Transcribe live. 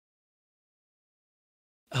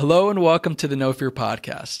Hello and welcome to the No Fear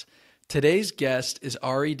podcast. Today's guest is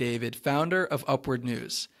Ari David, founder of Upward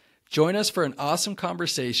News. Join us for an awesome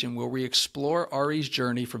conversation where we explore Ari's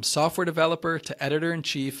journey from software developer to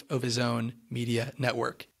editor-in-chief of his own media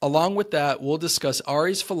network. Along with that, we'll discuss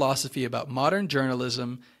Ari's philosophy about modern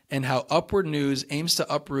journalism and how Upward News aims to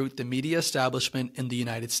uproot the media establishment in the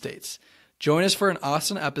United States. Join us for an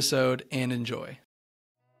awesome episode and enjoy.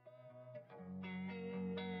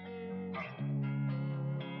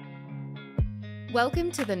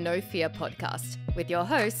 Welcome to the No Fear podcast with your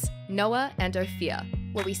hosts, Noah and Ophir,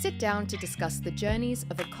 where we sit down to discuss the journeys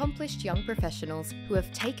of accomplished young professionals who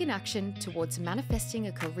have taken action towards manifesting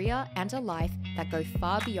a career and a life that go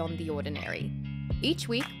far beyond the ordinary. Each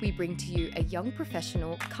week, we bring to you a young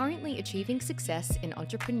professional currently achieving success in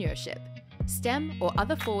entrepreneurship, STEM or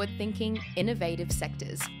other forward-thinking, innovative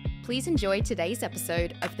sectors. Please enjoy today's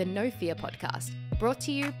episode of the No Fear podcast, brought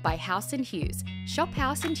to you by House & Hughes,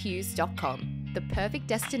 shophouseandhughes.com. The perfect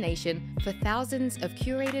destination for thousands of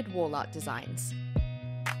curated wall art designs.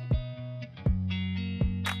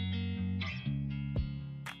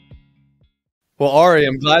 Well, Ari,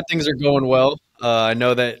 I'm glad things are going well. I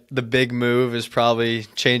know that the big move is probably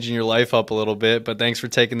changing your life up a little bit, but thanks for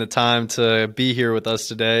taking the time to be here with us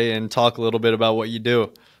today and talk a little bit about what you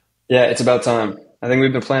do. Yeah, it's about time. I think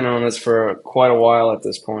we've been planning on this for quite a while at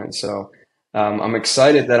this point, so I'm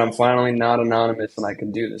excited that I'm finally not anonymous and I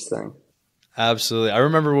can do this thing. Absolutely. I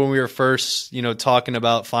remember when we were first, talking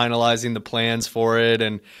about finalizing the plans for it,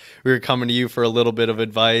 and we were coming to you for a little bit of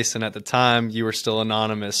advice, and at the time you were still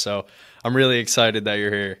anonymous. So I'm really excited that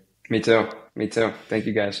you're here. Me too. Thank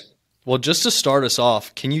you guys. Well, just to start us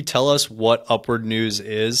off, can you tell us what Upward News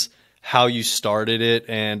is, how you started it,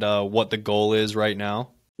 and what the goal is right now?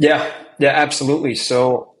 Yeah, absolutely.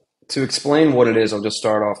 So to explain what it is, I'll just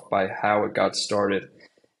start off by how it got started.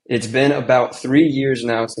 It's been about 3 years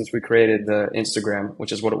now since we created the Instagram,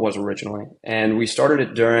 which is what it was originally. And we started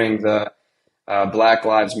it during the Black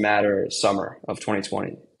Lives Matter summer of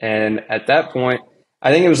 2020. And at that point,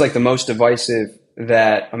 I think it was like the most divisive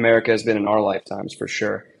that America has been in our lifetimes, for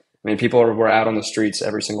sure. I mean, people were out on the streets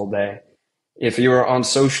every single day. If you were on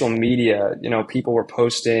social media, people were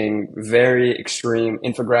posting very extreme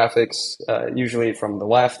infographics, usually from the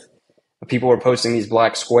left. People were posting these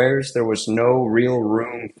black squares. There was no real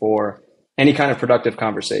room for any kind of productive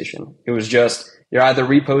conversation. It was just, you're either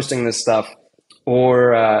reposting this stuff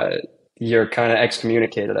or you're kind of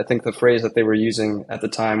excommunicated. I think the phrase that they were using at the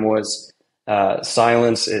time was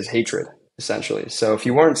silence is hatred, essentially. So if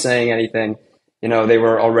you weren't saying anything, they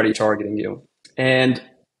were already targeting you. And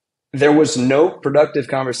there was no productive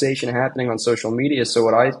conversation happening on social media. So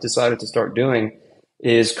what I decided to start doing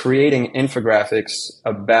is creating infographics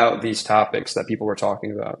about these topics that people were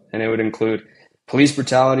talking about. And it would include police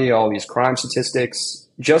brutality, all these crime statistics,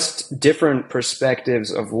 just different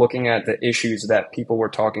perspectives of looking at the issues that people were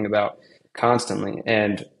talking about constantly.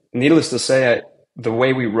 And needless to say, the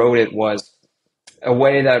way we wrote it was a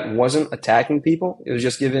way that wasn't attacking people. It was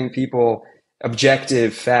just giving people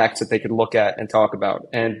objective facts that they could look at and talk about.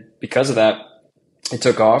 And because of that, it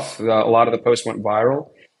took off. A lot of the posts went viral.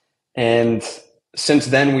 And since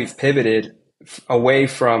then, we've pivoted away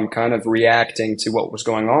from kind of reacting to what was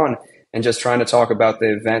going on and just trying to talk about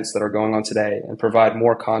the events that are going on today and provide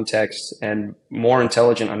more context and more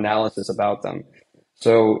intelligent analysis about them.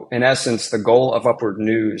 So in essence, the goal of Upward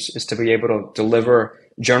News is to be able to deliver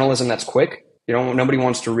journalism that's quick. Nobody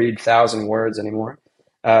wants to read 1,000 words anymore.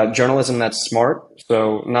 Journalism that's smart.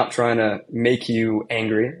 So not trying to make you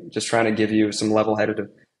angry, just trying to give you some level-headed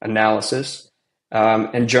analysis.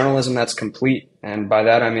 And journalism that's complete. And by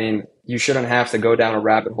that, I mean, you shouldn't have to go down a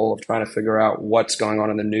rabbit hole of trying to figure out what's going on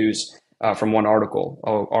in the news from one article.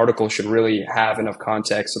 An article should really have enough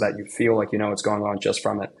context so that you feel like you know what's going on just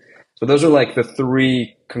from it. So those are like the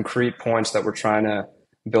 3 concrete points that we're trying to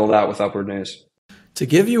build out with Upward News. To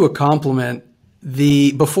give you a compliment,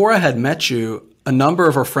 before I had met you, a number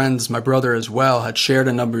of our friends, my brother as well, had shared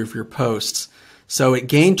a number of your posts. So it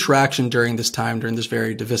gained traction during this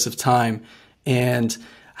very divisive time. And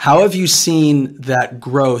how have you seen that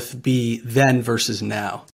growth be then versus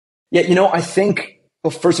now? Yeah, I think,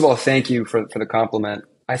 well, first of all, thank you for the compliment.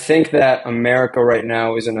 I think that America right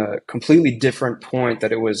now is in a completely different point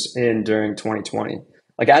that it was in during 2020.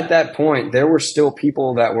 Like at that point, there were still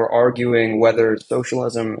people that were arguing whether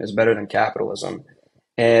socialism is better than capitalism.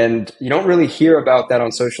 And you don't really hear about that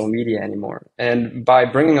on social media anymore. And by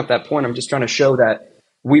bringing up that point, I'm just trying to show that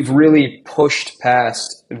we've really pushed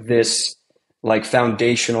past this like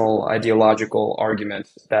foundational ideological argument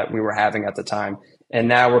that we were having at the time. And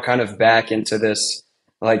now we're kind of back into this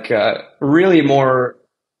like really more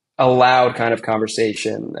a loud kind of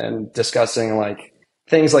conversation and discussing like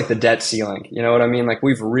things like the debt ceiling. You know what I mean? Like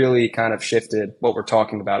we've really kind of shifted what we're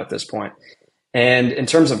talking about at this point. And in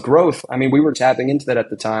terms of growth, I mean, we were tapping into that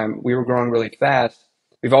at the time. We were growing really fast.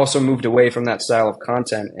 We've also moved away from that style of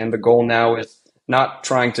content. And the goal now is not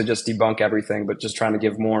trying to just debunk everything, but just trying to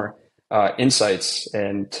give more insights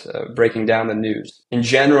and breaking down the news. In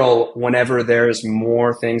general, whenever there's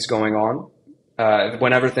more things going on,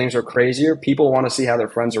 whenever things are crazier, people want to see how their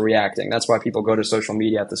friends are reacting. That's why people go to social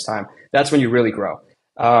media at this time. That's when you really grow.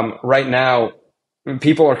 Right now,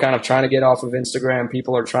 people are kind of trying to get off of Instagram.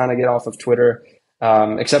 People are trying to get off of Twitter,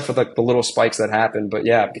 except for the little spikes that happen. But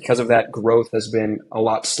yeah, because of that, growth has been a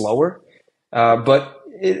lot slower. But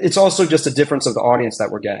it's also just a difference of the audience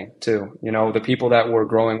that we're getting too. You know, the people that we're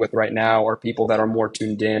growing with right now are people that are more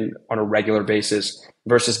tuned in on a regular basis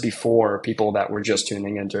versus before people that were just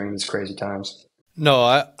tuning in during these crazy times. No,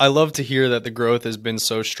 I love to hear that the growth has been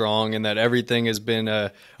so strong and that everything has been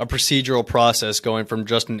a procedural process going from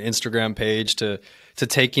just an Instagram page to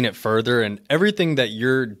taking it further. And everything that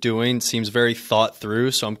you're doing seems very thought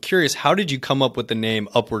through. So I'm curious, how did you come up with the name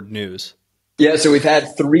Upward News? Yeah, so we've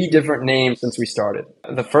had 3 different names since we started.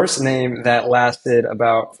 The first name that lasted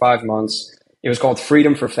about 5 months, it was called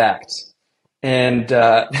Freedom for Facts. And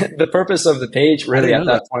the purpose of the page really at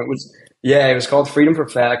that point was, yeah, it was called Freedom for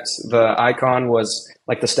Facts. The icon was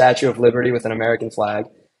like the Statue of Liberty with an American flag.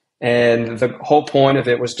 And the whole point of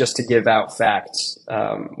it was just to give out facts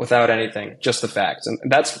without anything, just the facts. And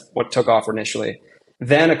that's what took off initially.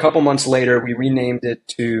 Then a couple months later, we renamed it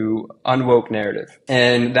to Unwoke Narrative.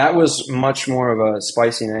 And that was much more of a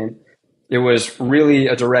spicy name. It was really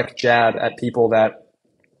a direct jab at people that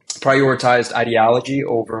prioritized ideology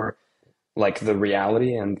over like the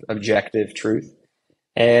reality and objective truth.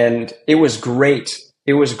 And it was great.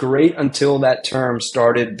 It was great until that term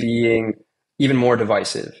started being even more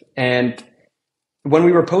divisive. And when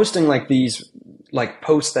we were posting like these like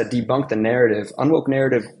posts that debunked the narrative, Unwoke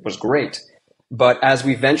Narrative was great. But as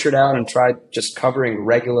we ventured out and tried just covering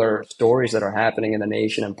regular stories that are happening in the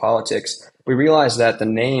nation and politics, we realized that the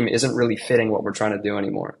name isn't really fitting what we're trying to do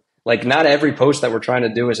anymore. Like not every post that we're trying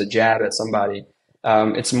to do is a jab at somebody.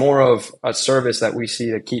 It's more of a service that we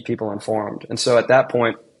see to keep people informed. And so at that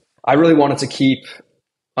point, I really wanted to keep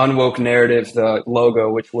Unwoke Narrative, the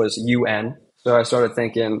logo, which was UN. So I started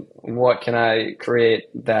thinking, what can I create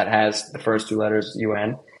that has the first 2 letters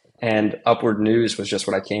UN? And Upward News was just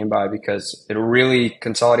what I came by because it really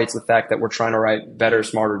consolidates the fact that we're trying to write better,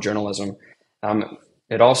 smarter journalism.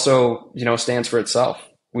 It also, you know, stands for itself.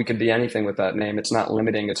 We could be anything with that name. It's not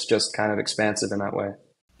limiting. It's just kind of expansive in that way.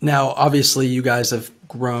 Now, obviously, you guys have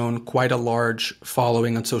grown quite a large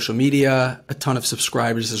following on social media, a ton of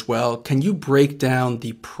subscribers as well. Can you break down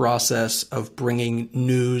the process of bringing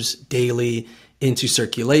news daily into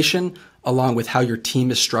circulation, along with how your team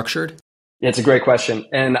is structured? Yeah, it's a great question.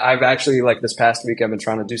 And I've actually, like this past week, I've been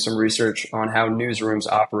trying to do some research on how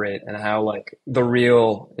newsrooms operate and how like the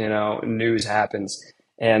real, you know, news happens.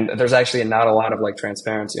 And there's actually not a lot of like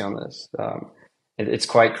transparency on this. It's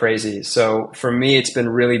quite crazy. So for me, it's been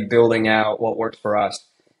really building out what works for us.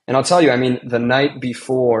 And I'll tell you, I mean, the night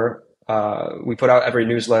before, we put out every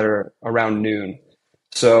newsletter around noon.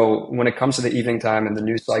 So when it comes to the evening time and the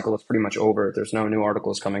news cycle is pretty much over, there's no new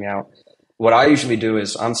articles coming out. What I usually do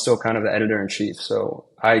is I'm still kind of the editor in chief. So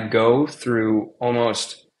I go through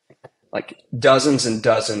almost like dozens and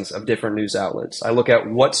dozens of different news outlets. I look at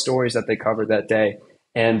what stories that they covered that day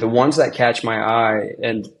and the ones that catch my eye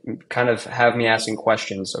and kind of have me asking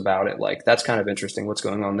questions about it. Like, that's kind of interesting. What's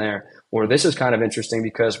going on there? Or this is kind of interesting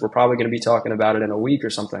because we're probably going to be talking about it in a week or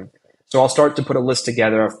something. So I'll start to put a list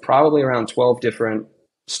together of probably around 12 different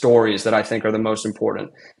stories that I think are the most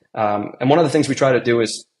important. And one of the things we try to do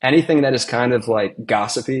is anything that is kind of like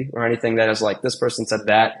gossipy or anything that is like this person said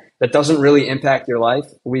that doesn't really impact your life,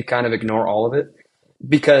 we kind of ignore all of it.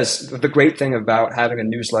 Because the great thing about having a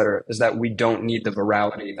newsletter is that we don't need the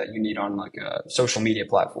virality that you need on like a social media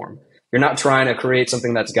platform. You're not trying to create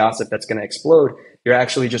something that's gossip that's going to explode. You're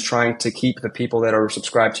actually just trying to keep the people that are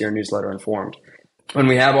subscribed to your newsletter informed. When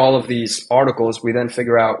we have all of these articles, we then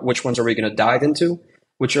figure out which ones are we going to dive into,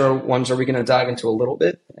 which ones are we going to dive into a little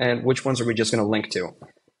bit, and which ones are we just going to link to.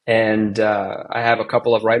 And I have a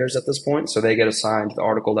couple of writers at this point, so they get assigned the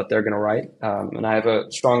article that they're going to write. And I have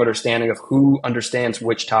a strong understanding of who understands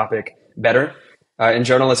which topic better. In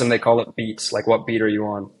journalism, they call it beats, like what beat are you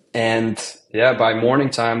on? And yeah, by morning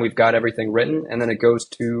time, we've got everything written, and then it goes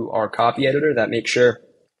to our copy editor that makes sure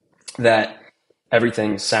that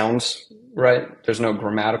everything sounds right. There's no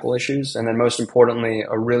grammatical issues. And then most importantly,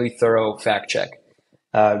 a really thorough fact check.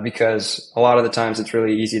 because a lot of the times it's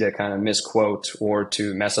really easy to kind of misquote or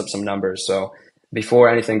to mess up some numbers. So before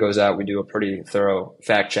anything goes out, we do a pretty thorough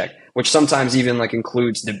fact check, which sometimes even like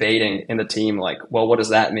includes debating in the team, like, well, what does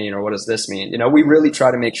that mean? Or what does this mean? We really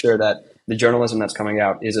try to make sure that the journalism that's coming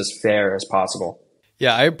out is as fair as possible.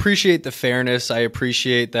 Yeah, I appreciate the fairness. I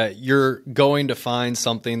appreciate that you're going to find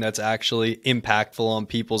something that's actually impactful on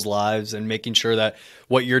people's lives and making sure that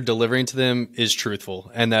what you're delivering to them is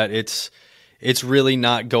truthful and that it's really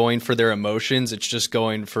not going for their emotions. It's just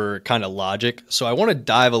going for kind of logic. So I want to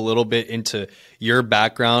dive a little bit into your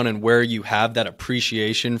background and where you have that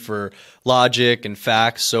appreciation for logic and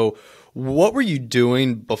facts. So what were you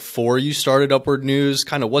doing before you started Upward News?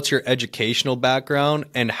 Kind of what's your educational background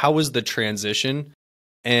and how was the transition?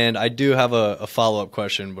 And I do have a follow-up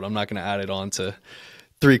question, but I'm not going to add it on to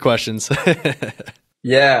 3 questions.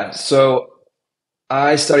 Yeah. So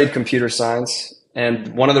I studied computer science.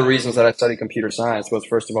 And one of the reasons that I studied computer science was,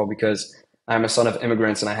 first of all, because I'm a son of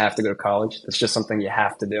immigrants and I have to go to college. It's just something you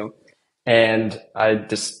have to do. And I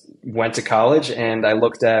just went to college and I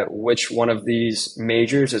looked at which one of these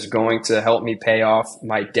majors is going to help me pay off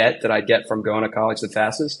my debt that I get from going to college the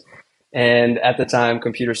fastest. And at the time,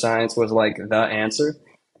 computer science was like the answer.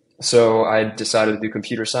 So I decided to do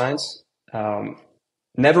computer science.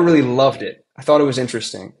 Never really loved it. I thought it was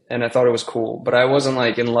interesting and I thought it was cool, but I wasn't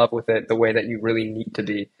like in love with it the way that you really need to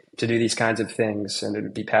be to do these kinds of things and to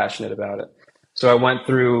be passionate about it. So I went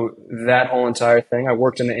through that whole entire thing. I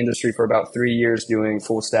worked in the industry for about 3 years doing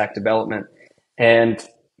full stack development. And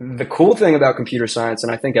the cool thing about computer science,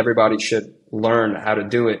 and I think everybody should learn how to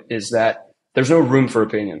do it, is that there's no room for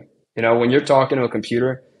opinion. When you're talking to a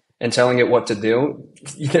computer and telling it what to do,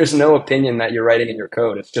 there's no opinion that you're writing in your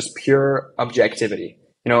code. It's just pure objectivity,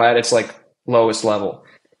 at its like lowest level.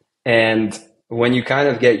 And when you kind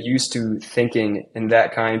of get used to thinking in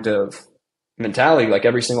that kind of mentality, like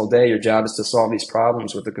every single day, your job is to solve these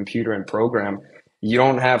problems with the computer and program, you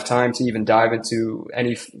don't have time to even dive into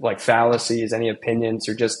any like fallacies, any opinions.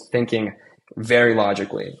 You're just thinking very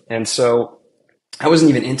logically. And so I wasn't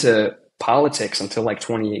even into politics until like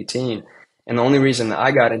 2018. And the only reason that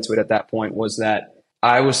I got into it at that point was that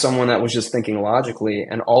I was someone that was just thinking logically,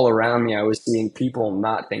 and all around me, I was seeing people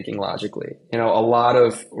not thinking logically. A lot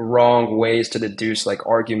of wrong ways to deduce like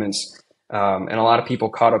arguments, and a lot of people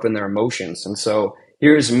caught up in their emotions. And so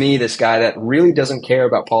here's me, this guy that really doesn't care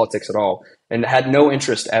about politics at all and had no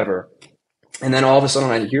interest ever. And then all of a sudden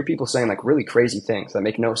I hear people saying like really crazy things that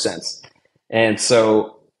make no sense. And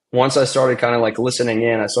so once I started kind of like listening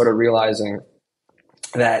in, I started realizing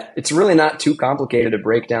that it's really not too complicated to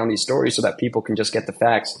break down these stories so that people can just get the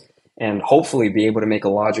facts and hopefully be able to make a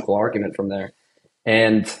logical argument from there.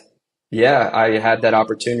 And yeah, I had that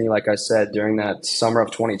opportunity, like I said, during that summer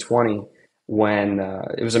of 2020 when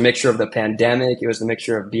it was a mixture of the pandemic. It was the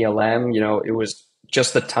mixture of BLM. It was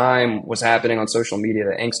just the time was happening on social media.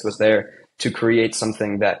 The angst was there to create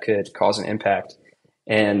something that could cause an impact.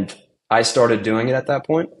 And I started doing it at that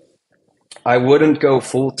point. I wouldn't go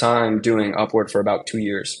full time doing Upward for about 2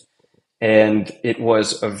 years. And it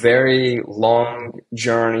was a very long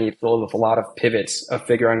journey filled with a lot of pivots of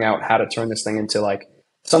figuring out how to turn this thing into like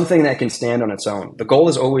something that can stand on its own. The goal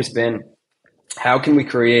has always been, how can we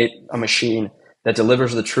create a machine that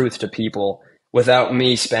delivers the truth to people without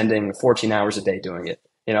me spending 14 hours a day doing it?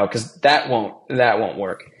 Because that won't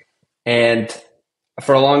work. And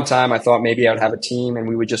for a long time, I thought maybe I would have a team and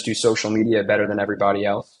we would just do social media better than everybody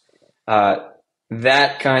else.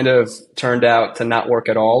 That kind of turned out to not work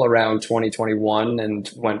at all around 2021, and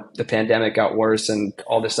when the pandemic got worse and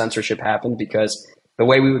all the censorship happened, because the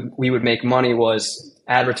way we would make money was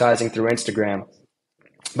advertising through Instagram.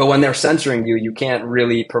 But when they're censoring you, you can't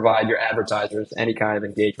really provide your advertisers any kind of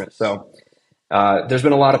engagement. So there's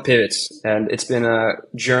been a lot of pivots, and it's been a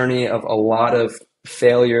journey of a lot of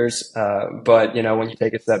failures. But when you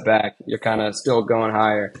take a step back, you're kind of still going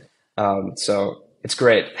higher. So it's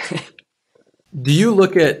great. Do you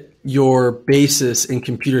look at your basis in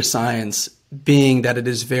computer science, being that it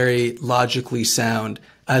is very logically sound,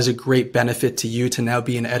 as a great benefit to you to now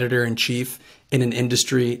be an editor-in-chief in an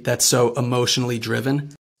industry that's so emotionally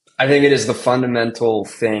driven? I think it is the fundamental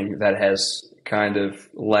thing that has kind of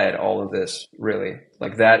led all of this, really.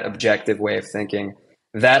 Like that objective way of thinking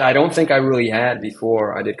that I don't think I really had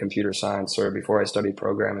before I did computer science or before I studied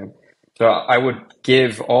programming. So I would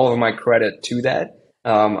give all of my credit to that.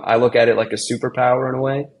 I look at it like a superpower in a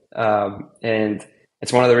way. And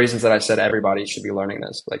it's one of the reasons that I said everybody should be learning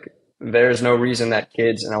this. Like, there's no reason that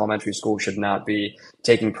kids in elementary school should not be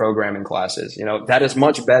taking programming classes. That is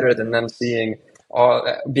much better than them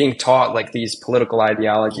being taught like these political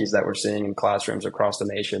ideologies that we're seeing in classrooms across the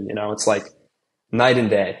nation. It's like night and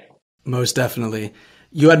day. Most definitely.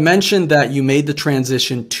 You had mentioned that you made the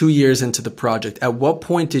transition 2 years into the project. At what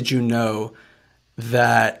point did you know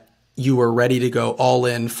that you were ready to go all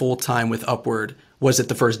in full time with Upward? Was it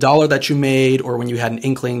the first dollar that you made, or when you had an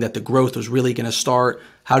inkling that the growth was really going to start?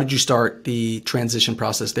 How did you start the transition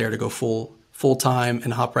process there to go full time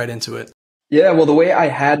and hop right into it? Yeah, well, the way I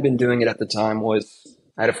had been doing it at the time was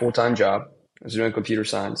I had a full-time job. I was doing computer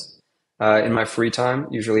science. In my free time,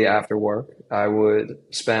 usually after work, I would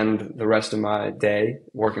spend the rest of my day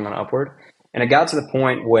working on Upward. And it got to the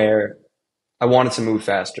point where I wanted to move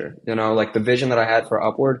faster. Like the vision that I had for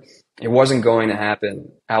Upward, it wasn't going to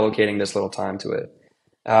happen allocating this little time to it.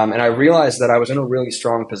 And I realized that I was in a really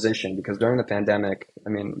strong position because during the pandemic, I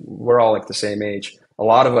mean, we're all like the same age. A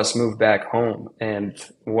lot of us moved back home and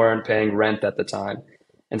weren't paying rent at the time.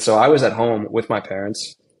 And so I was at home with my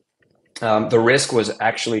parents. The risk was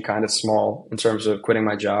actually kind of small in terms of quitting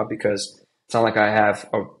my job because it's not like I have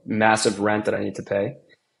a massive rent that I need to pay.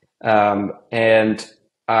 And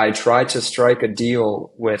I tried to strike a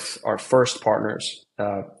deal with our first partners,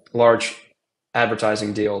 large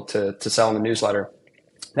advertising deal to sell in the newsletter.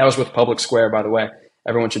 That was with Public Square, by the way.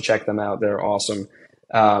 Everyone should check them out. They're awesome.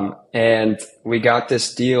 And we got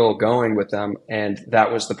this deal going with them, and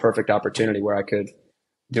that was the perfect opportunity where I could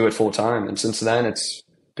do it full time. And since then, it's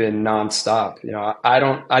been nonstop.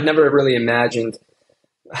 I never really imagined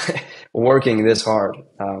working this hard.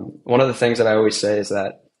 One of the things that I always say is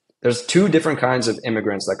that there's two different kinds of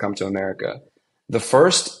immigrants that come to America. The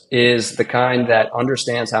first is the kind that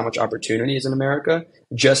understands how much opportunity is in America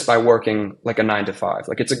just by working like a 9 to 5.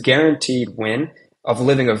 Like it's a guaranteed win of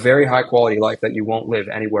living a very high quality life that you won't live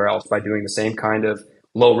anywhere else by doing the same kind of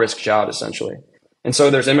low risk job, essentially. And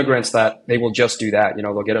so there's immigrants that they will just do that.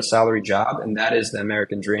 They'll get a salary job, and that is the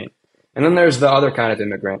American dream. And then there's the other kind of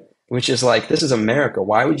immigrant, which is like, this is America.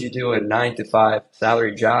 Why would you do a 9 to 5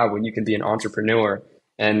 salary job when you can be an entrepreneur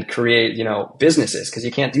and create, businesses? Because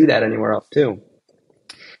you can't do that anywhere else too.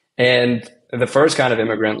 And the first kind of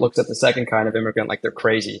immigrant looks at the second kind of immigrant like they're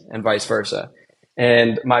crazy, and vice versa.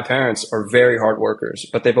 And my parents are very hard workers,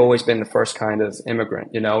 but they've always been the first kind of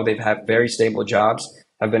immigrant. They've had very stable jobs,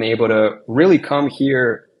 have been able to really come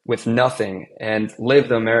here with nothing and live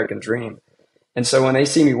the American dream. And so when they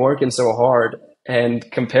see me working so hard and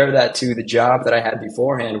compare that to the job that I had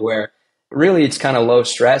beforehand, where really it's kind of low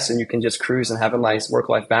stress and you can just cruise and have a nice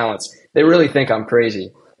work-life balance, they really think I'm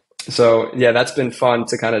crazy. So yeah, that's been fun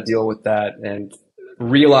to kind of deal with that and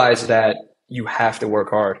realize that you have to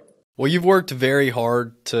work hard. Well, you've worked very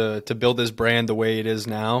hard to build this brand the way it is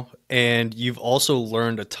now, and you've also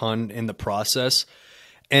learned a ton in the process.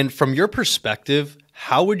 And from your perspective,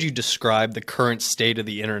 how would you describe the current state of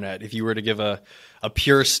the internet if you were to give a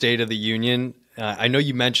pure state of the union? I know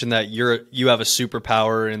you mentioned that you have a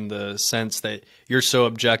superpower in the sense that you're so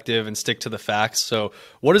objective and stick to the facts. So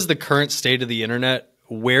what is the current state of the internet?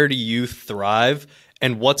 Where do you thrive?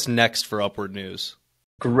 And what's next for Upward News?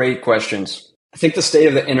 Great questions. I think the state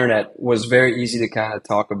of the internet was very easy to kind of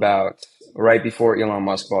talk about right before Elon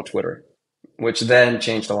Musk bought Twitter, which then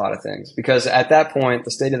changed a lot of things. Because at that point,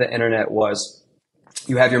 the state of the internet was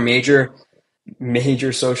you have your major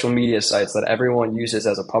social media sites that everyone uses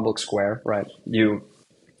as a public square, right? You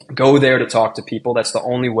go there to talk to people. That's the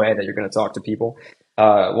only way that you're going to talk to people.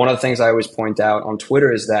 One of the things I always point out on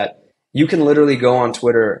Twitter is that you can literally go on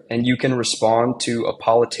Twitter and you can respond to a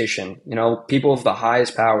politician, people of the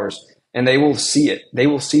highest powers, and they will see it. They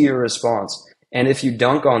will see your response. And if you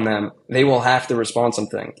dunk on them, they will have to respond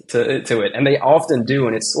something to it. And they often do.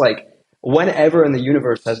 And it's like, whenever in the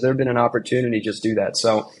universe has there been an opportunity, just do that.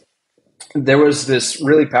 So there was this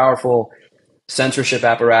really powerful censorship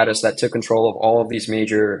apparatus that took control of all of these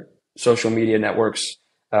major social media networks.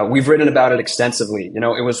 We've written about it extensively.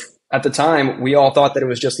 It was at the time, we all thought that it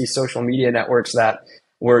was just these social media networks that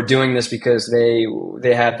were doing this because they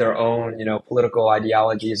had their own, political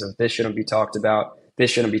ideologies of this shouldn't be talked about,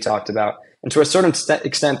 this shouldn't be talked about. And to a certain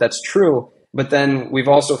extent, that's true. But then we've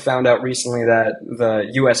also found out recently that the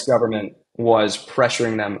US government was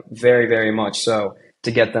pressuring them very, very much so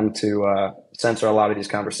to get them to censor a lot of these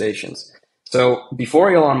conversations. So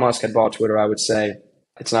before Elon Musk had bought Twitter, I would say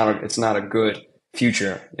it's not a good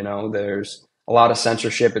future. There's a lot of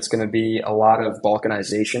censorship. It's going to be a lot of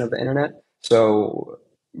balkanization of the internet. So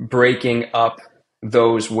breaking up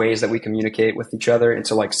those ways that we communicate with each other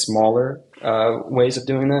into like smaller ways of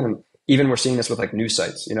doing that. And even we're seeing this with like news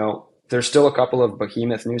sites. There's still a couple of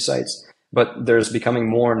behemoth news sites, but there's becoming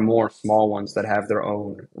more and more small ones that have their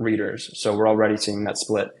own readers. So we're already seeing that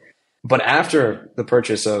split. But after the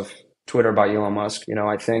purchase of Twitter by Elon Musk,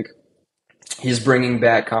 I think he's bringing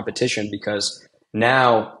back competition because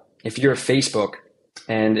now if you're Facebook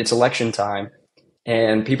and it's election time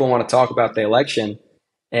and people want to talk about the election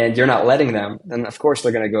and you're not letting them, then of course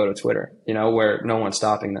they're going to go to Twitter, where no one's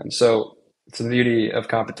stopping them. So it's the beauty of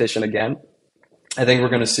competition again. I think we're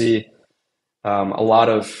going to see a lot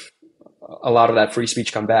of that free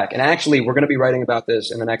speech come back. And actually, we're going to be writing about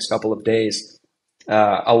this in the next couple of days.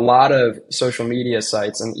 A lot of social media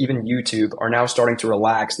sites and even YouTube are now starting to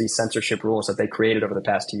relax these censorship rules that they created over the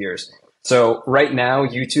past years. So right now,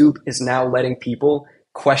 YouTube is now letting people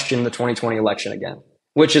question the 2020 election again,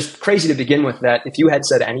 which is crazy to begin with, that if you had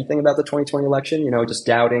said anything about the 2020 election, just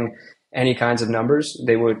doubting any kinds of numbers,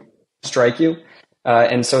 they would strike you.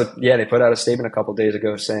 And so, yeah, they put out a statement a couple of days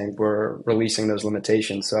ago saying we're releasing those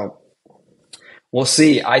limitations. So we'll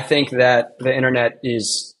see. I think that the internet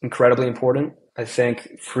is incredibly important. I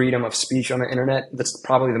think freedom of speech on the internet, that's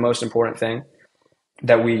probably the most important thing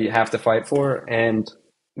that we have to fight for. And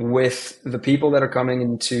with the people that are coming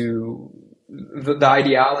into the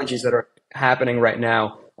ideologies that are happening right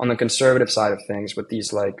now on the conservative side of things, with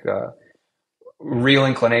these real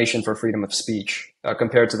inclination for freedom of speech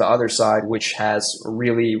compared to the other side, which has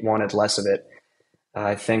really wanted less of it,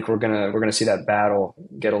 I think we're gonna see that battle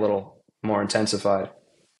get a little more intensified.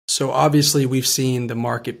 So obviously we've seen the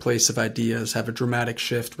marketplace of ideas have a dramatic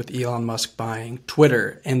shift with Elon Musk buying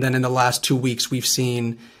Twitter. And then in the last 2 weeks, we've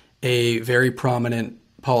seen a very prominent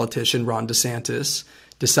politician, Ron DeSantis,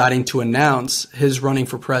 deciding to announce his running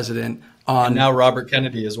for president on... And now Robert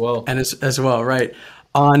Kennedy as well. And as well, right.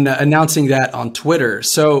 On announcing that on Twitter.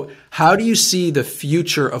 So how do you see the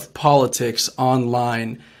future of politics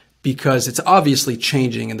online? Because it's obviously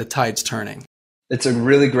changing and the tide's turning. It's a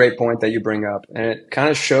really great point that you bring up, and it kind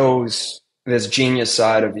of shows this genius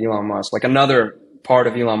side of Elon Musk, like another part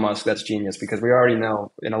of Elon Musk that's genius, because we already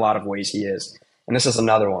know in a lot of ways he is. And this is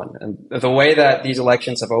another one. And the way that these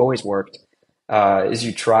elections have always worked is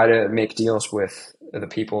you try to make deals with the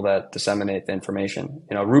people that disseminate the information.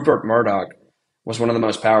 Rupert Murdoch was one of the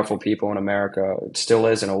most powerful people in America, still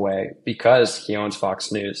is in a way, because he owns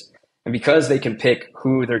Fox News and because they can pick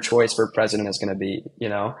who their choice for president is going to be,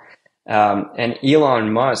 and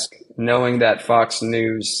Elon Musk, knowing that Fox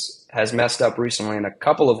News has messed up recently in a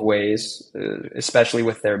couple of ways, especially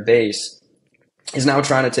with their base, is now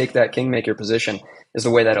trying to take that kingmaker position, is the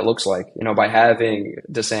way that it looks like, by having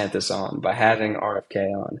DeSantis on, by having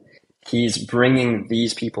RFK on. He's bringing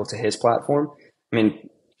these people to his platform. I mean,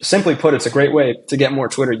 simply put, it's a great way to get more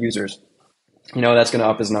Twitter users. That's going to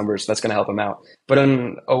up his numbers. That's going to help him out. But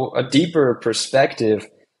on a deeper perspective,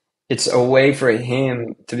 it's a way for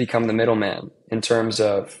him to become the middleman in terms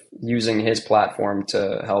of using his platform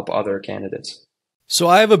to help other candidates. So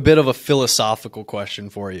I have a bit of a philosophical question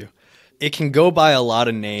for you. It can go by a lot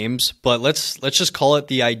of names, but let's just call it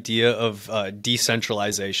the idea of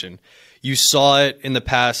decentralization. You saw it in the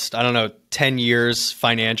past, 10 years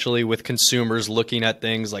financially, with consumers looking at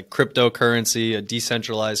things like cryptocurrency, a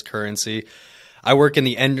decentralized currency. I work in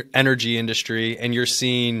the energy industry, and you're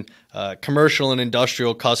seeing commercial and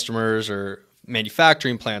industrial customers or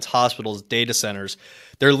manufacturing plants, hospitals, data centers.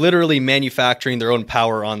 They're literally manufacturing their own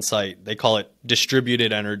power on site. They call it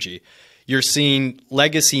distributed energy. You're seeing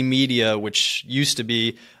legacy media, which used to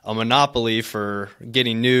be a monopoly for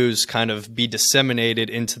getting news, kind of be disseminated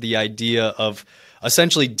into the idea of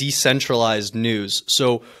essentially decentralized news.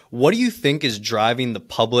 So what do you think is driving the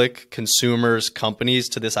public, consumers, companies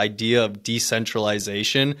to this idea of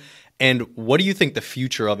decentralization? And what do you think the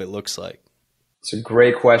future of it looks like? It's a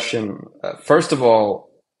great question. First of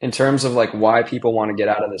all, in terms of why people want to get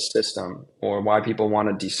out of this system or why people want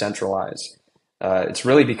to decentralize, it's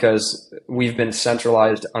really because we've been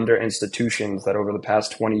centralized under institutions that over the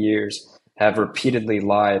past 20 years have repeatedly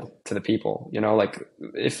lied to the people.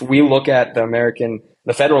 If we look at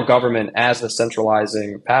the federal government as the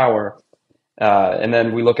centralizing power, and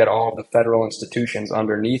then we look at all of the federal institutions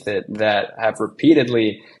underneath it that have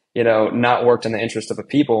repeatedly, not worked in the interest of the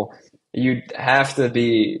people, you'd have to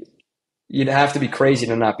be crazy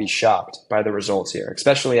to not be shocked by the results here,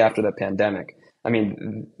 especially after the pandemic. I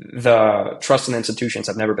mean, the trust in institutions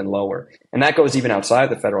have never been lower. And that goes even outside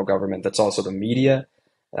the federal government. That's also the media.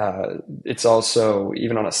 It's also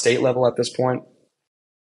even on a state level at this point.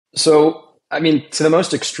 So, to the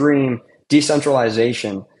most extreme,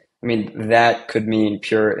 decentralization, that could mean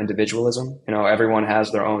pure individualism. Everyone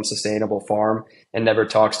has their own sustainable farm and never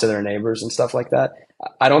talks to their neighbors and stuff like that.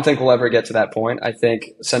 I don't think we'll ever get to that point. I think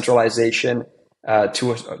centralization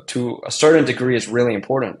to a certain degree is really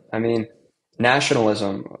important.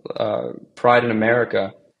 Nationalism, pride in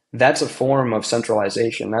America, that's a form of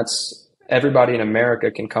centralization. That's everybody in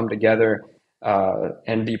America can come together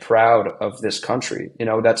and be proud of this country.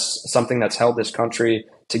 That's something that's held this country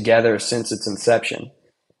together since its inception.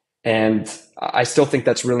 And I still think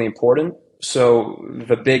that's really important. So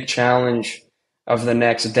the big challenge of the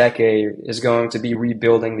next decade is going to be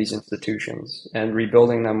rebuilding these institutions and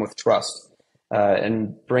rebuilding them with trust,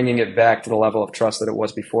 and bringing it back to the level of trust that it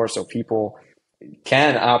was before, so people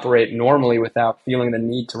can operate normally without feeling the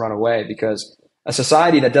need to run away. Because a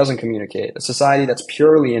society that doesn't communicate, a society that's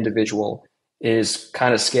purely individual, is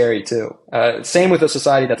kind of scary too. Same with a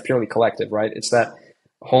society that's purely collective, right? It's that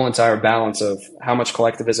whole entire balance of how much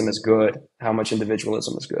collectivism is good, how much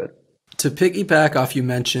individualism is good. To piggyback off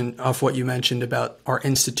what you mentioned about our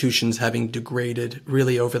institutions having degraded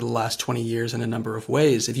really over the last 20 years in a number of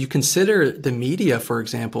ways, if you consider the media, for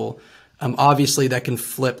example, obviously that can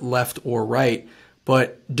flip left or right,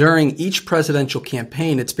 but during each presidential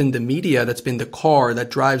campaign, it's been the media that's been the car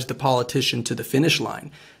that drives the politician to the finish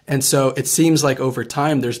line. And so it seems like over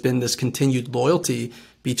time, there's been this continued loyalty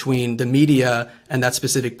between the media and that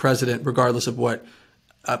specific president, regardless of what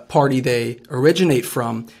party they originate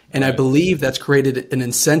from. And I believe that's created an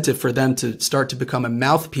incentive for them to start to become a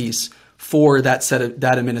mouthpiece for that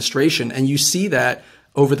administration. And you see that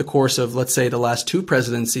over the course of, let's say, the last two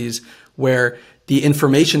presidencies, where the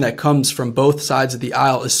information that comes from both sides of the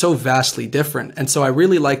aisle is so vastly different. And so I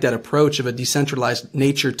really like that approach of a decentralized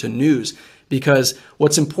nature to news, because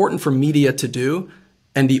what's important for media to do,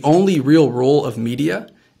 and the only real role of media,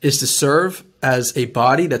 is to serve as a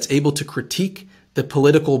body that's able to critique the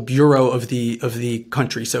political bureau of the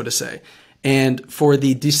country, so to say. And for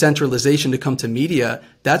the decentralization to come to media,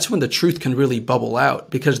 that's when the truth can really bubble out,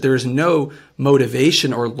 because there is no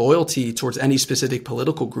motivation or loyalty towards any specific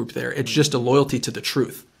political group there. It's just a loyalty to the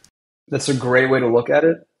truth. That's a great way to look at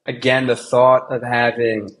it. Again, the thought of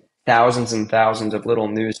having thousands and thousands of little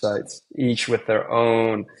news sites, each with their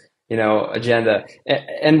own, agenda.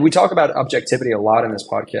 And we talk about objectivity a lot in this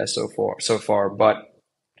podcast so far, but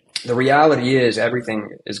the reality is everything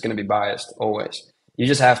is going to be biased always. You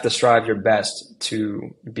just have to strive your best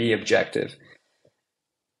to be objective.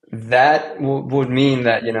 That would mean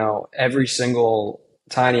that, every single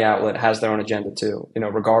tiny outlet has their own agenda too,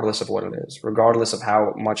 regardless of what it is, regardless of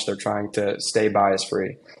how much they're trying to stay bias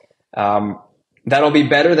free. That'll be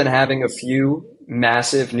better than having a few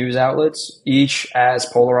massive news outlets, each as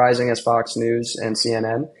polarizing as Fox News and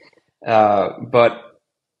CNN. But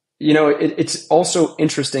it's also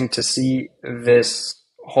interesting to see this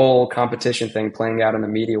whole competition thing playing out in the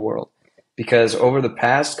media world, because over the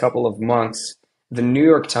past couple of months, the New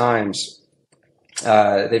York Times,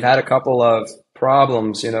 they've had a couple of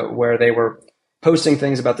problems, where they were posting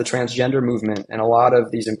things about the transgender movement, and a lot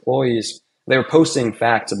of these employees, they were posting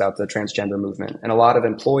facts about the transgender movement, and a lot of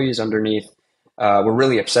employees underneath were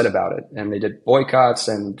really upset about it, and they did boycotts,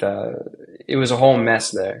 and it was a whole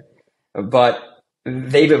mess there. But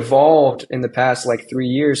they've evolved in the past 3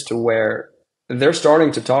 years to where they're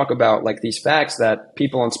starting to talk about these facts that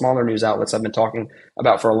people on smaller news outlets have been talking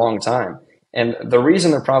about for a long time. And the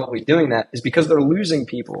reason they're probably doing that is because they're losing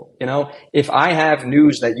people. If I have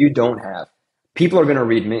news that you don't have, people are going to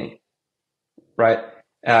read me, right?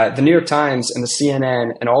 The New York Times and the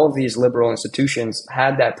CNN and all of these liberal institutions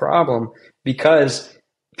had that problem because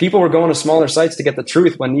people were going to smaller sites to get the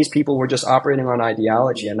truth when these people were just operating on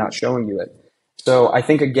ideology and not showing you it. So I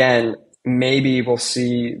think, again, maybe we'll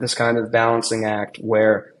see this kind of balancing act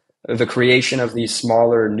where the creation of these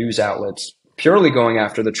smaller news outlets purely going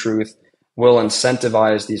after the truth will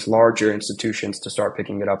incentivize these larger institutions to start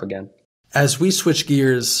picking it up again. As we switch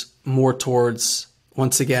gears more towards,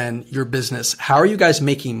 once again, your business, how are you guys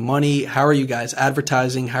making money? How are you guys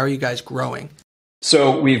advertising? How are you guys growing?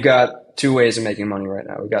 So we've got two ways of making money right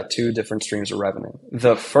now. We've got two different streams of revenue.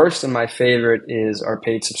 The first and my favorite is our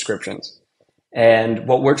paid subscriptions. And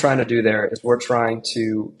what we're trying to do there is we're trying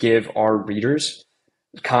to give our readers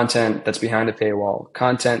content that's behind a paywall,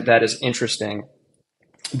 content that is interesting,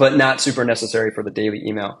 but not super necessary for the daily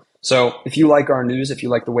email. So if you like our news, if you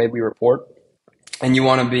like the way we report, and you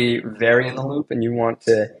want to be very in the loop and you want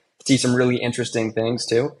to see some really interesting things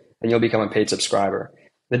too, then you'll become a paid subscriber.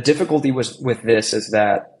 The difficulty with this is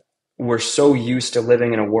that we're so used to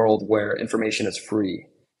living in a world where information is free,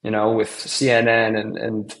 with CNN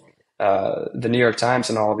and the New York Times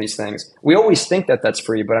and all of these things. We always think that that's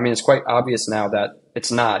free, but it's quite obvious now that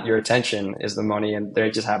it's not. Your attention is the money, and they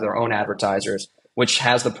just have their own advertisers, which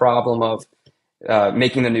has the problem of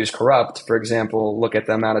making the news corrupt. For example, look at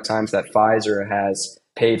the amount of times that Pfizer has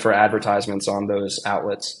paid for advertisements on those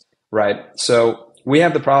outlets, right? So we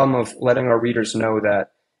have the problem of letting our readers know that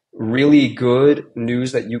really good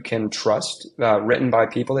news that you can trust, written by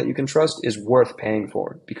people that you can trust, is worth paying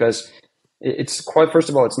for, because it's quite, first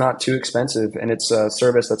of all, it's not too expensive, and it's a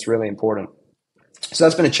service that's really important. So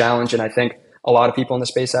that's been a challenge. And I think a lot of people in the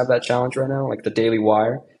space have that challenge right now, like the Daily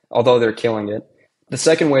Wire, although they're killing it. The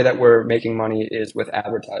second way that we're making money is with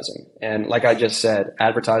advertising. And like I just said,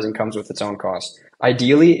 advertising comes with its own cost.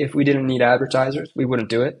 Ideally, if we didn't need advertisers, we wouldn't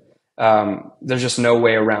do it. There's just no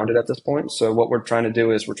way around it at this point. So what we're trying to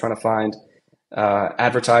do is we're trying to find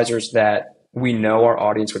advertisers that we know our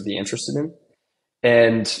audience would be interested in.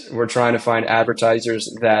 And we're trying to find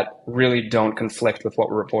advertisers that really don't conflict with what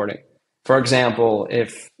we're reporting. For example,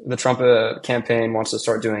 if the Trump campaign wants to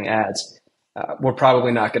start doing ads, we're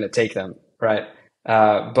probably not going to take them, right?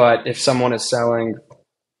 But if someone is selling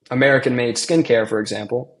American-made skincare, for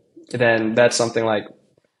example, then that's something like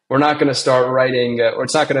we're not going to start writing, or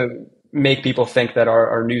it's not going to make people think that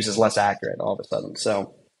our news is less accurate all of a sudden.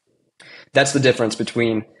 So that's the difference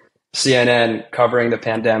between CNN covering the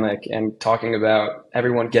pandemic and talking about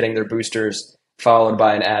everyone getting their boosters, followed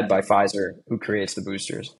by an ad by Pfizer, who creates the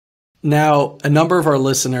boosters. Now, a number of our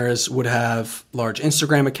listeners would have large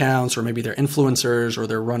Instagram accounts, or maybe they're influencers, or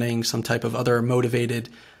they're running some type of other motivated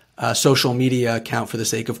social media account for the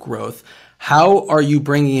sake of growth. How are you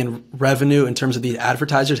bringing in revenue in terms of the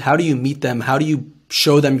advertisers? How do you meet them? How do you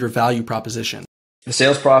show them your value proposition? The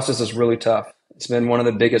sales process is really tough. It's been one of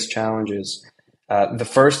the biggest challenges. The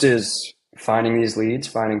first is finding these leads,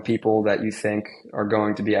 finding people that you think are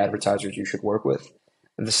going to be advertisers you should work with.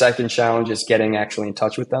 The second challenge is getting actually in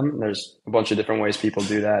touch with them. There's a bunch of different ways people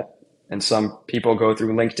do that. And some people go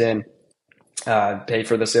through LinkedIn, pay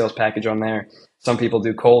for the sales package on there. Some people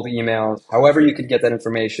do cold emails. However you could get that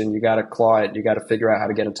information, you got to claw it. You got to figure out how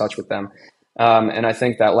to get in touch with them. And I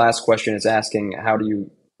think that last question is asking, how do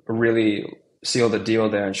you really seal the deal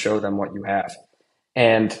there and show them what you have?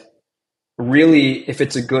 And really, if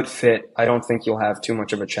it's a good fit, I don't think you'll have too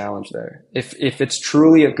much of a challenge there. If it's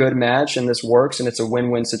truly a good match and this works and it's a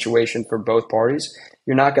win-win situation for both parties,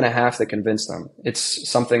 you're not going to have to convince them. It's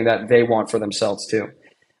something that they want for themselves too.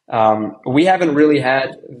 We haven't really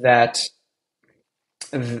had that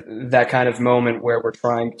kind of moment where we're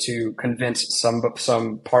trying to convince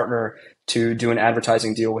some partner to do an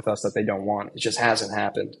advertising deal with us that they don't want. It just hasn't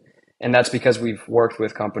happened. And that's because we've worked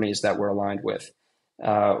with companies that we're aligned with.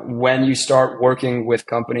 When you start working with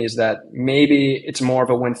companies that maybe it's more of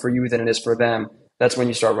a win for you than it is for them, that's when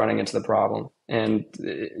you start running into the problem. And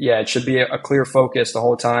yeah, it should be a clear focus the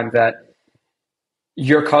whole time that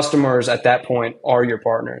your customers at that point are your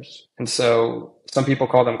partners. And so some people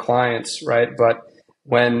call them clients, right? But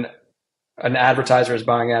when an advertiser is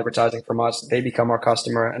buying advertising from us, they become our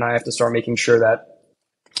customer, and I have to start making sure that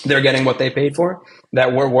they're getting what they paid for,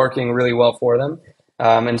 that we're working really well for them.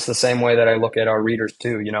 And it's the same way that I look at our readers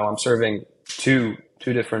too. You know, I'm serving two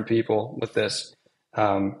different people with this,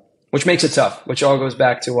 which makes it tough, which all goes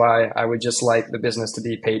back to why I would just like the business to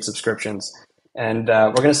be paid subscriptions. And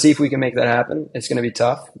we're going to see if we can make that happen. It's going to be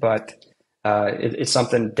tough, but it's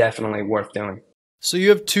something definitely worth doing. So you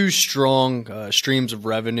have two strong streams of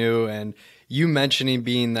revenue, and you mentioning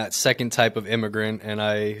being that second type of immigrant, and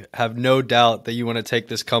I have no doubt that you want to take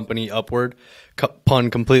this company upward,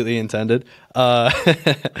 pun completely intended.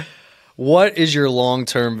 What is your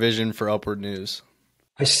long-term vision for Upward News?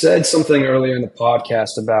 I said something earlier in the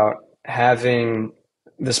podcast about having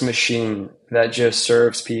this machine that just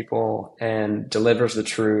serves people and delivers the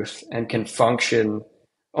truth and can function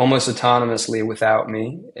almost autonomously without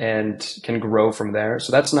me and can grow from there.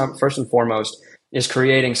 So that's not, first and foremost, is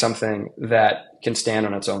creating something that can stand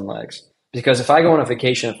on its own legs. Because if I go on a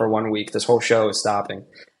vacation for 1 week, this whole show is stopping.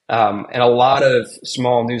 And a lot of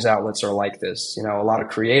small news outlets are like this. You know, a lot of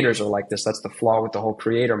creators are like this. That's the flaw with the whole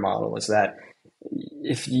creator model, is that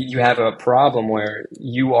if you have a problem where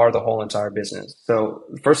you are the whole entire business. So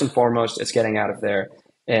first and foremost, it's getting out of there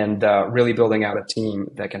and really building out a team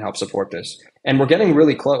that can help support this. And we're getting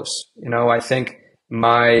really close. You know, I think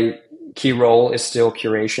my key role is still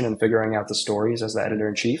curation and figuring out the stories as the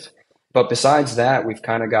editor-in-chief. But besides that, we've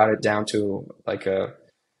kind of got it down to like a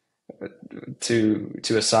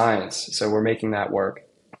science. So we're making that work.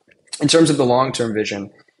 In terms of the long-term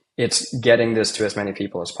vision, it's getting this to as many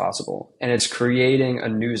people as possible. And it's creating a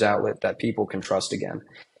news outlet that people can trust again.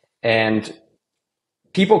 And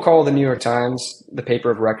people call the New York Times the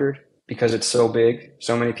paper of record because it's so big.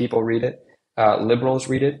 So many people read it. Liberals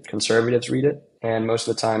read it. Conservatives read it. And most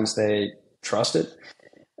of the times they trust it.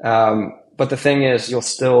 But the thing is, you'll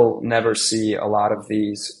still never see a lot of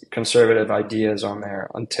these conservative ideas on there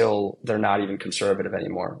until they're not even conservative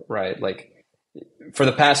anymore, right? Like for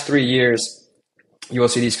the past 3 years, you will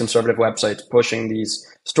see these conservative websites pushing these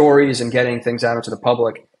stories and getting things out into the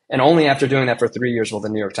public. And only after doing that for 3 years will the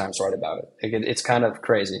New York Times write about it. It's kind of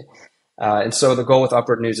crazy. And so the goal with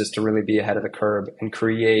Upward News is to really be ahead of the curve and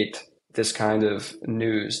create this kind of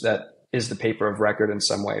news that is the paper of record in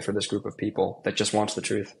some way for this group of people that just wants the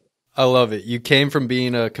truth. I love it. You came from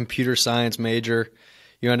being a computer science major.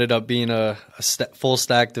 You ended up being a full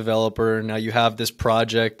stack developer. Now you have this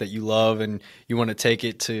project that you love and you want to take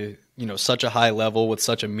it to, such a high level with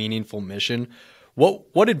such a meaningful mission.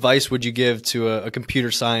 What advice would you give to a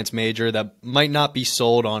computer science major that might not be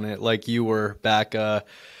sold on it like you were back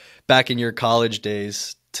in your college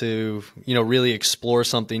days to, really explore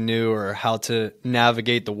something new, or how to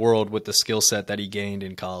navigate the world with the skill set that he gained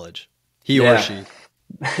in college? He or she.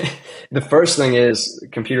 The first thing is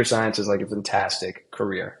computer science is like a fantastic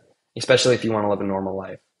career, especially if you want to live a normal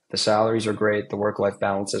life. The salaries are great. The work-life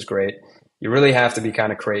balance is great. You really have to be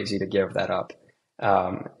kind of crazy to give that up.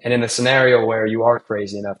 And in the scenario where you are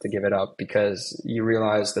crazy enough to give it up because you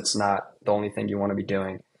realize that's not the only thing you want to be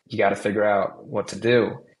doing, you got to figure out what to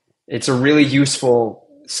do. It's a really useful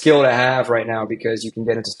skill to have right now because you can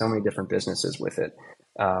get into so many different businesses with it.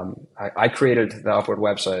 I created the Upward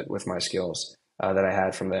website with my skills that I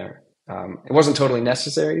had from there. It wasn't totally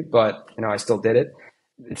necessary, but I still did it.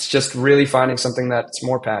 It's just really finding something that's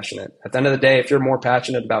more passionate. At the end of the day, if you're more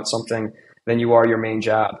passionate about something than you are your main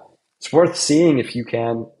job, it's worth seeing if you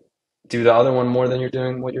can do the other one more than you're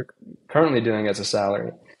doing what you're currently doing as a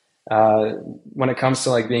salary. When it comes to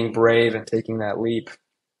like being brave and taking that leap,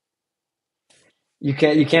 you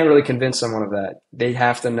can't really convince someone of that. They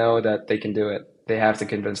have to know that they can do it. They have to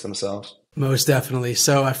convince themselves. Most definitely.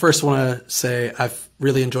 So I first want to say I've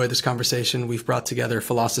really enjoyed this conversation. We've brought together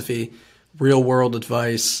philosophy, real world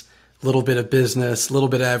advice, a little bit of business, a little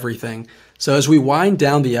bit of everything. So as we wind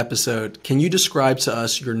down the episode, can you describe to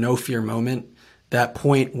us your no fear moment, that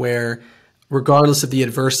point where regardless of the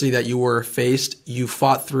adversity that you were faced, you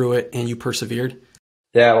fought through it and you persevered?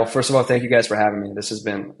 Yeah, well, first of all, thank you guys for having me. This has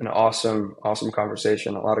been an awesome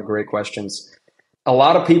conversation. A lot of great questions. A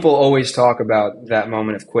lot of people always talk about that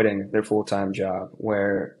moment of quitting their full-time job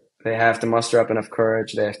where they have to muster up enough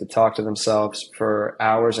courage. They have to talk to themselves for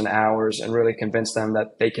hours and hours and really convince them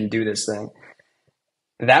that they can do this thing.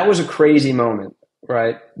 That was a crazy moment,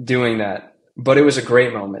 right? Doing that. But it was a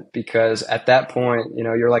great moment because at that point,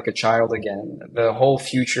 you're like a child again. The whole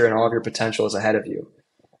future and all of your potential is ahead of you.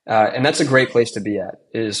 And that's a great place to be at,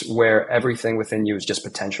 is where everything within you is just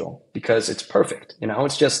potential because it's perfect.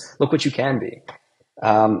 It's just, look what you can be.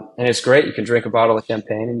 And it's great. You can drink a bottle of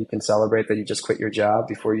champagne and you can celebrate that you just quit your job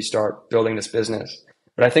before you start building this business.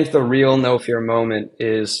 But I think the real no fear moment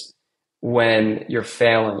is when you're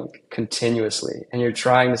failing continuously and you're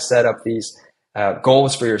trying to set up these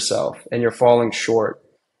goals for yourself and you're falling short.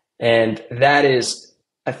 And that is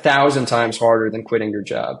 1,000 times harder than quitting your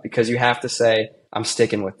job because you have to say, I'm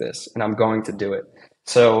sticking with this and I'm going to do it.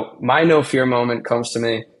 So my no fear moment comes to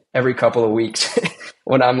me every couple of weeks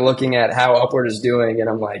when I'm looking at how Upward is doing and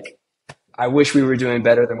I'm like, I wish we were doing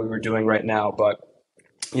better than we were doing right now. But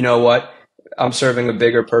you know what? I'm serving a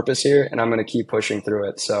bigger purpose here and I'm going to keep pushing through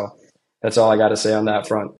it. So that's all I got to say on that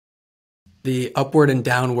front. The upward and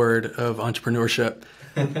downward of entrepreneurship.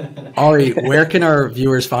 Ari, where can our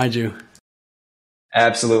viewers find you?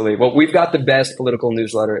 Absolutely. Well, we've got the best political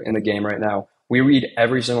newsletter in the game right now. We read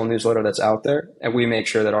every single newsletter that's out there, and we make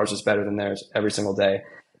sure that ours is better than theirs every single day.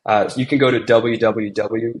 You can go to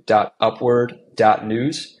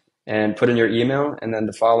www.upward.news and put in your email, and then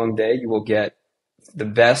the following day you will get the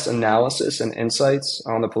best analysis and insights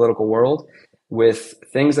on the political world with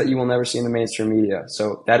things that you will never see in the mainstream media.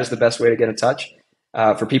 So that is the best way to get in touch.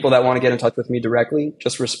 For people that want to get in touch with me directly,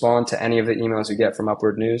 just respond to any of the emails you get from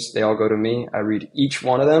Upward News. They all go to me. I read each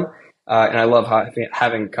one of them. And I love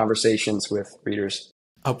having conversations with readers.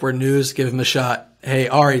 Upward News, give him a shot. Hey,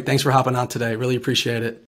 Ari, thanks for hopping on today. Really appreciate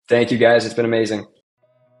it. Thank you, guys. It's been amazing.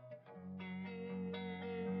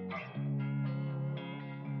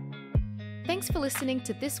 Thanks for listening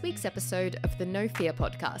to this week's episode of the No Fear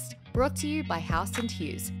podcast, brought to you by House &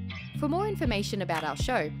 Hughes. For more information about our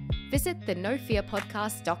show, visit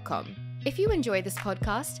thenofearpodcast.com. If you enjoy this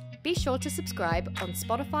podcast, be sure to subscribe on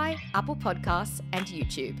Spotify, Apple Podcasts, and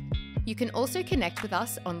YouTube. You can also connect with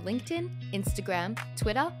us on LinkedIn, Instagram,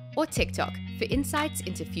 Twitter, or TikTok for insights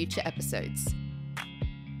into future episodes.